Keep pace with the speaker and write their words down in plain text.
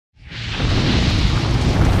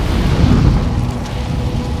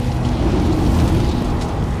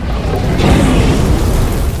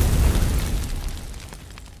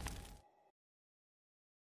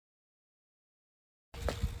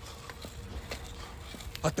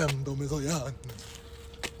Atem dom에서 얀.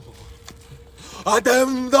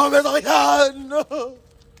 Atem dom에서 얀.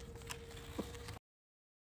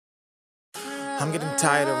 I'm getting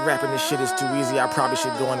tired of rapping, this shit is too easy, I probably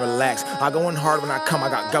should go and relax. I go in hard when I come, I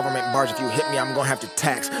got government bars, if you hit me, I'm gonna have to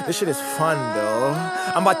tax. This shit is fun though,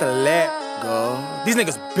 I'm about to let go. These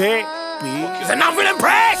niggas big, and I'm feeling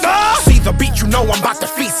brag, see the beat, you know I'm about to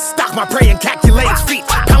feast. Stock my prey and calculate its feet.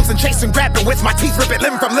 Pounce and chase and grab it with my teeth. Rip it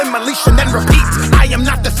limb from limb, unleash and then repeat. I am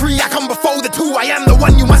not the three, I come before the two. I am the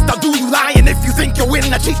one you must outdo, you lying. If you think you'll win,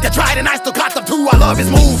 I cheat, you tried and I still caught them too. I love his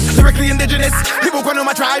move, lyrically indigenous. People run on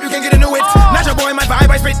my tribe, you can't get into it. Not your boy, my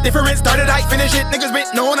vibe, I spit different. Started, I finish it, niggas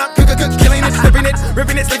bit, no, not killing it, flipping it,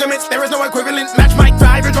 ripping its ligaments. There is no equivalent, match my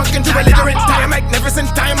drive, you're drunk and too belligerent. I am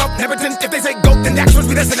magnificent, I am omnipotent. If they say go, then the actions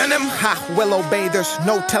be the synonym. Ha, will obey, there's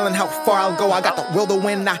no telling how far I'll go. I got the will to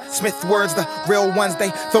win, I Smith words, the real ones,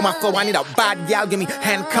 they fill my flow. I need a bad gal, give me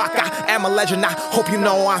Hancock, I am a legend. I hope you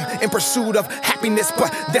know I'm in pursuit of happiness,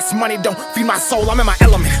 but this money don't feed my soul. I'm in my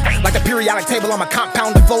element, like the periodic table. I'm a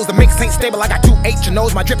compound of flows, the mix ain't stable. I got 2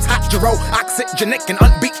 H&Os, my drip's hot, Giro, oxygenic and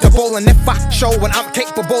unbeatable. And if I show when I'm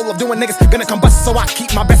capable of doing, niggas gonna combust. So I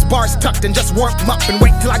keep my best bars tucked and just warm up and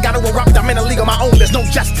wait till I gotta erupt. I'm in a league of my own, there's no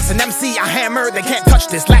justice. An MC, I hammer, they can't touch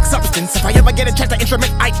this, lack substance. If I ever get a chance to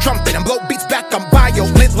instrument, I trumpet and blow beats back. I'm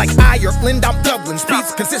violent like Ireland, I'm Dublin.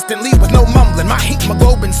 Speeds consistently with no mumbling. My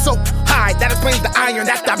hemoglobin's so high, that explains the iron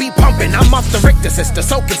that I be pumping. I'm off the Richter sister,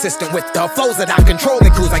 so consistent with the flows that I control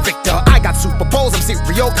and cruise like Victor. I got Super Bowls, I'm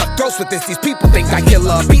serial cutthroats with this. These people think I kill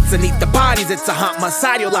beats and eat the bodies. It's a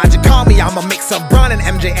homicidal logic. Call me, I'm a mix of Bron and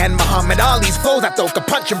MJ and Muhammad. All these flows I throw can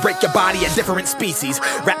punch and break your body at different species.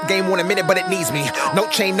 Rap game won't admit it, but it needs me. No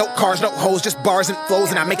chain, no cars, no hoes, just bars and flows,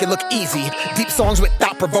 and I make it look easy. Deep songs with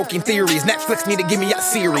thought-provoking theories. Netflix need to give me a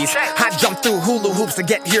series. I jump through hula hoops to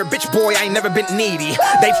get here, bitch boy, I ain't never been needy.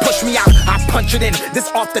 They push me out, I punch it in. This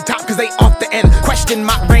off the top, cause they off the end. Question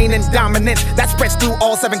my reign and dominance, that spreads through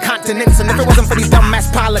all 7 continents. And if it wasn't for these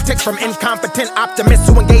dumbass politics from incompetent optimists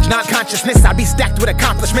who engage non-consciousness, I'd be stacked with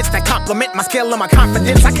accomplishments that complement my skill and my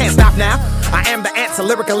confidence. I can't stop now, I am the answer.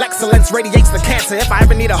 Lyrical excellence radiates the cancer. If I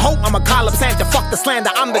ever need a hope, I'ma call up Santa. Fuck the slander,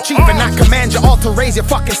 I'm the chief and I command you all to raise your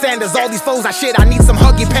fucking standards. All these foes I shit, I need some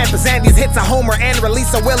huggy Panthers. And these hits I homer and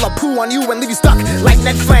release a will of poo on you and leave you stuck like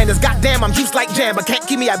Ned Flanders. Goddamn, I'm juiced like jam, but can't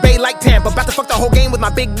keep me at bay like Tampa. About to fuck the whole game with my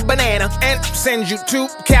big banana and send you to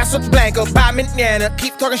Casablanca by Manana.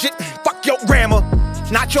 Keep talking shit, fuck your grammar,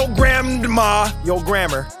 not your grandma, your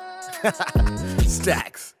grammar.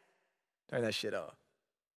 Stacks, turn that shit off.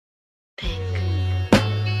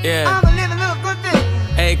 Yeah.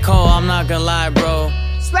 Hey Cole, I'm not gonna lie, bro.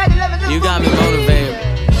 You got me motivated.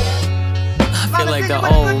 I feel like the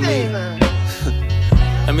old me.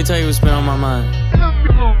 Let me tell you what's been on my mind.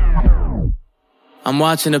 I'm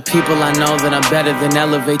watching the people I know that I'm better than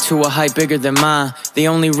elevate to a height bigger than mine. The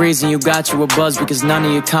only reason you got you a buzz because none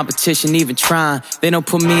of your competition even trying. They don't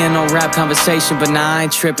put me in no rap conversation, but now I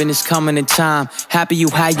ain't tripping, it's coming in time. Happy you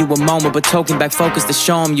had you a moment, but token back focus to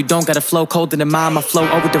show them you don't got a flow colder than mine. My flow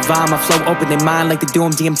over divine, my flow open than mine like the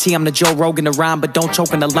Doom DMT. I'm the Joe Rogan to rhyme, but don't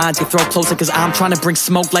choke in the lines. You throw closer cause I'm trying to bring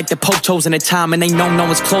smoke like the Pope chosen a time. And they know no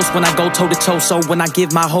one's close when I go toe to toe. So when I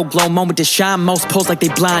give my whole glow moment to shine, most pose like they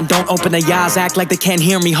blind. Don't open their eyes, act like they can't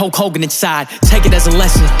hear me. Hulk Hogan inside, take it as a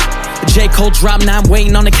lesson. J. Cole drop, now I'm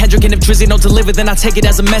waiting on the Kendrick. And if Drizzy don't deliver, then I take it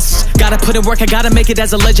as a message. Gotta put in work, I gotta make it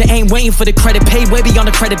as a legend. Ain't waiting for the credit, paid way beyond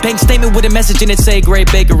the credit. Bank statement with a message in it, say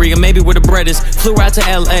great bakery, or maybe where the bread is. Flew out to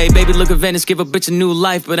LA, baby look at Venice. Give a bitch a new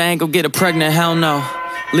life, but I ain't gon' get her pregnant, hell no.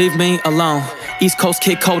 Leave me alone. East Coast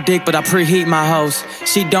kid, cold dick, but I preheat my hoes.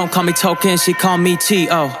 She don't call me token, she call me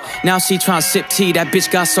T.O. Now she tryna sip tea, that bitch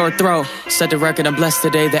got sore throat. Set the record, I'm blessed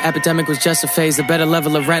today. The epidemic was just a phase, a better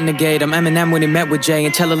level of renegade. I'm Eminem when he met with Jay,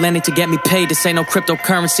 and tell Atlantic to get me paid. This ain't no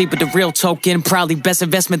cryptocurrency, but the real token. Probably best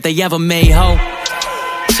investment they ever made, ho.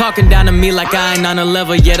 Talking down to me like I ain't on a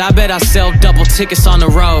level yet. I bet I sell double tickets on the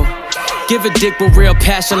road. Give a dick with real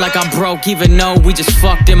passion like I'm broke, even though we just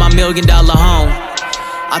fucked in my $1 million home.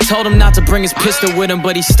 I told him not to bring his pistol with him,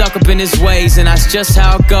 but he stuck up in his ways, and that's just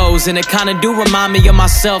how it goes. And it kinda do remind me of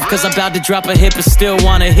myself, cause I'm about to drop a hit but still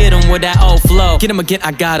wanna hit him with that old flow. Get him again,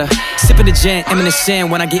 I gotta sipping the gin, imminent sin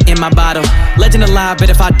when I get in my bottle. Legend alive, but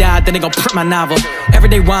if I die, then they gon' print my novel.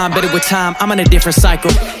 Everyday wine, better with time, I'm in a different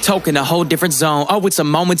cycle. Token, a whole different zone, oh it's a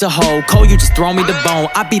moment to hold. Cole, you just throw me the bone,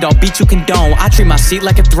 I beat all beats you condone. I treat my seat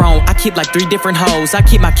like a throne, I keep like 3 different hoes. I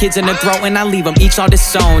keep my kids in the throat and I leave them each all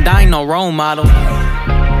disowned. I ain't no role model.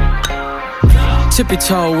 Tippy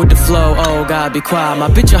toe with the flow, oh God, be quiet. My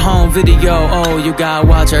bitch a home video, oh you gotta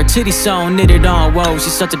watch her. Titty sewn, knitted on, whoa,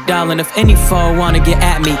 she's such a doll. And if any foe wanna get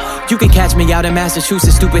at me, You can catch me out in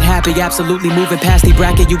Massachusetts, stupid happy, absolutely moving past the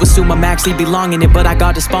bracket. You assume I'm actually belonging it, but I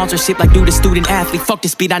got the sponsorship like dude, a student athlete. Fuck the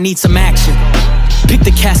speed, I need some action. Pick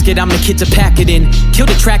the casket, I'm the kid to pack it in. Kill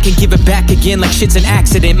the track and give it back again like shit's an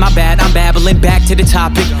accident. My bad, I'm babbling, back to the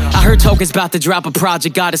topic. I heard Token's about to drop a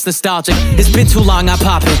project, God, it's nostalgic. It's been too long, I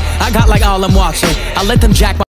pop it. I got like all I'm watching. I let them jack my